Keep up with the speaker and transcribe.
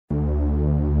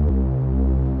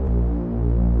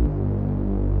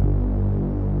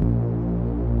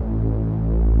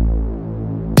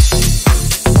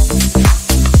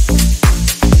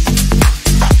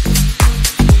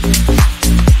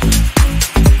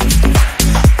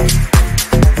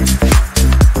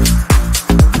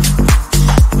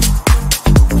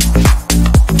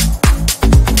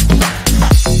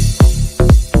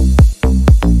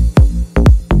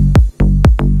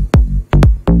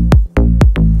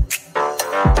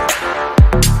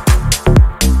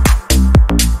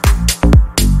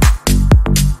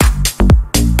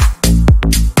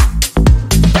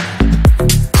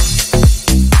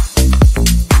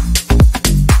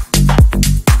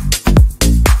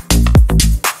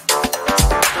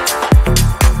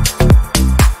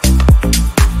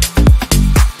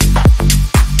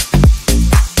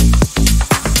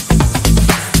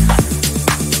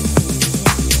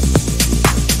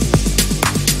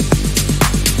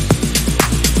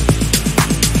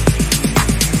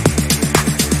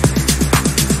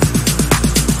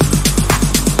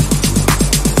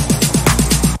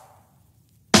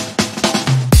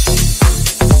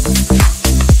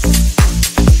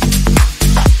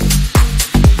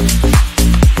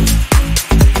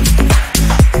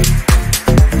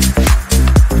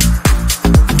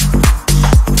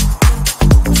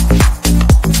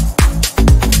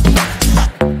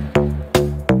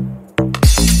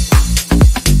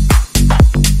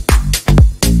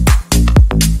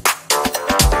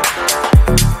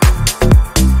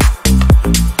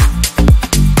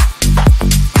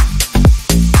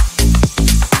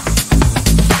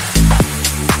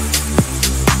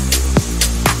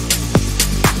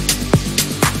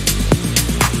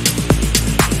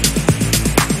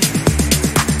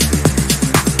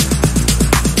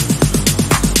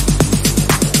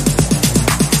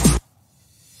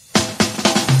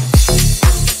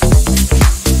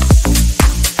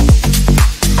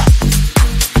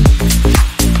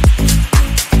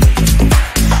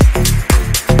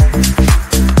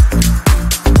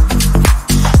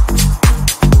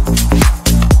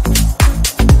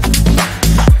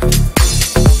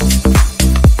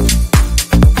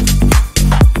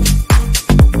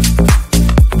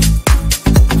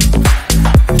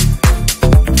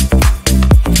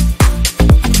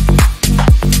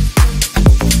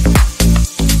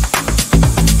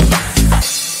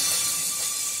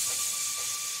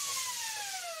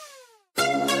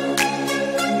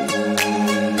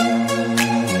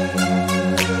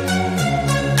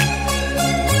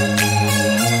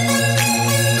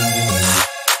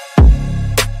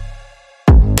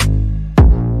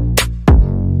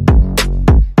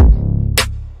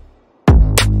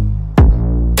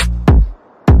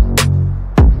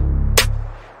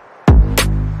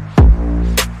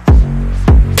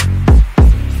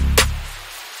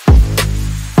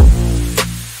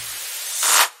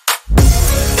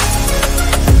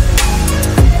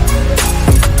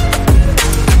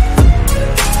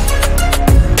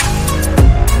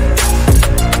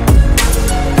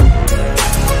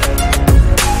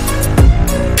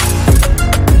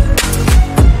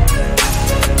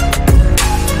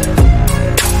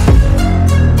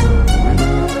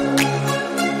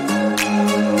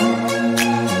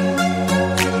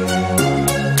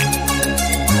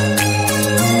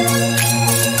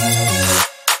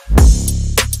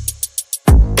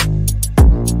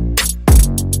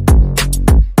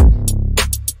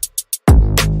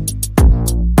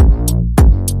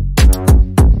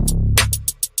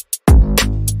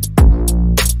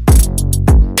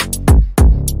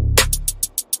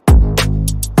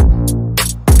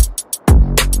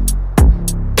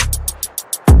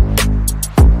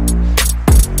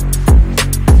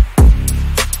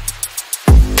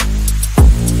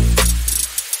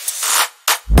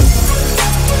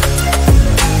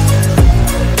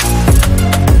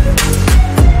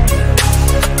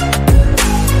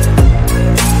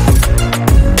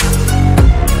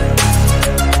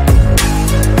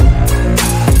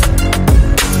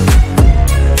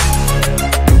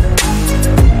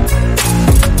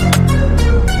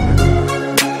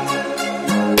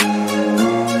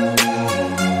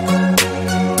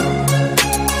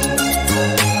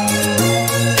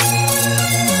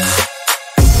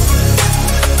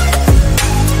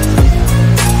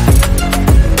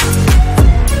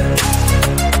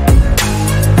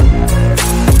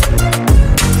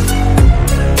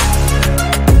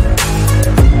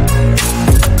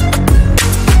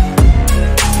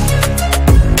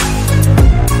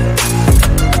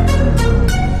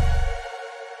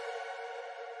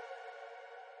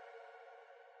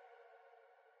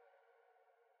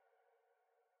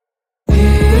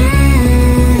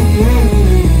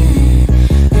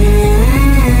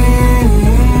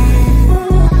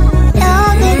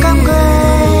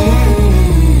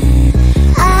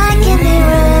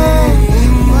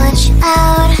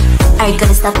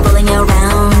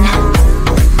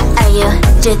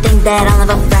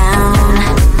of a frown.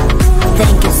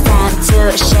 Think it's time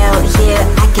to show you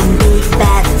I can be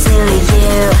bad to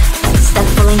you. Stop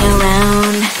fooling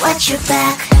around. Watch your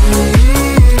back.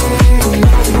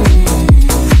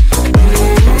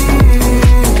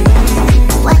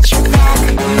 Watch your back.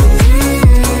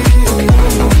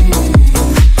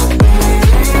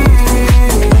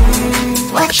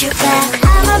 Watch your back.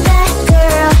 I'm a bad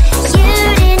girl, you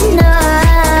didn't know.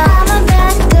 I'm a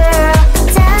bad girl,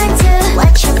 time to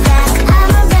watch your back.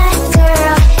 I'm a bad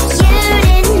girl, you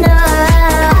didn't know.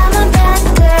 I'm a bad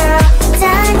girl,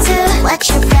 time to watch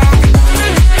your back.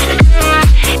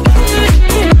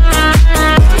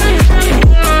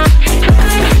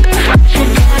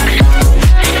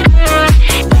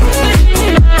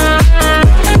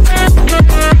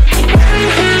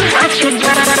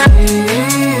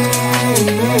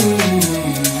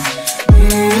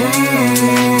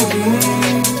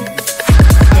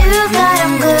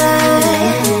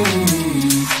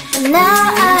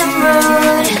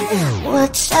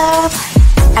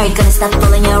 Are you gonna stop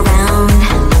fooling around?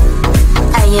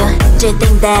 Are you, do you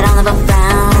think that I'll never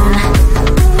frown?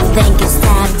 Think it's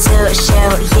time to show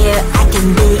you I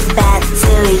can be bad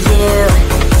to you.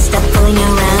 Stop fooling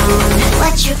around.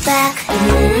 Watch your back.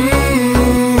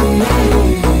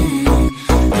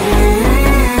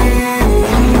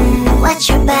 Watch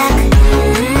your back.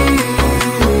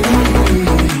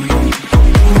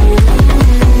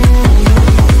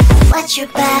 Watch your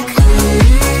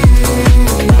back.